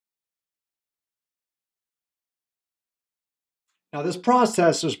Now this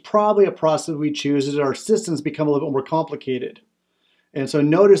process is probably a process we choose as our systems become a little bit more complicated. And so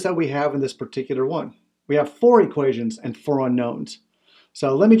notice that we have in this particular one, we have 4 equations and 4 unknowns.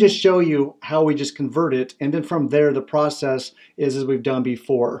 So let me just show you how we just convert it. And then from there, the process is as we've done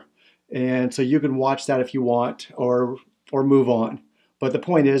before. And so you can watch that if you want or move on. But the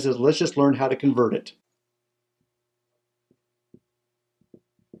point is let's just learn how to convert it.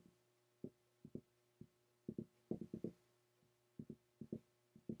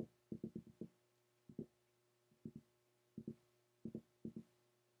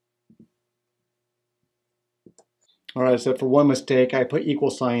 All right, so for one mistake, I put equal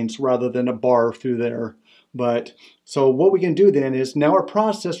signs rather than a bar through there. But so what we can do then is now our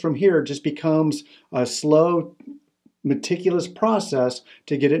process from here just becomes a slow, meticulous process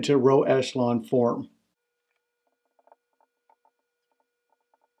to get it to row echelon form.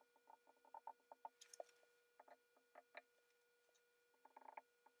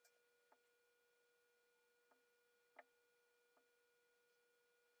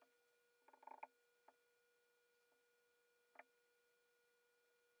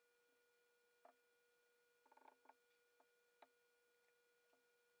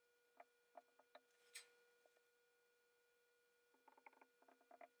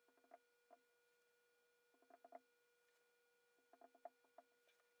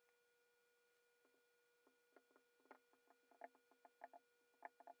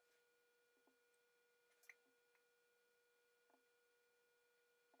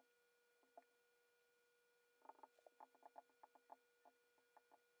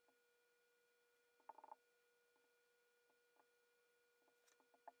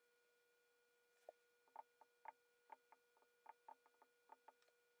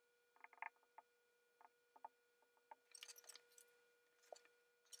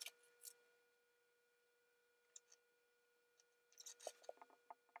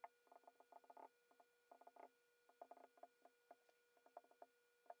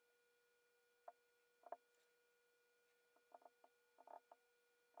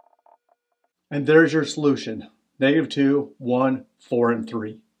 And there's your solution. -2, 1, 4, and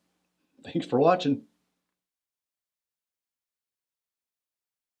 3. Thanks for watching.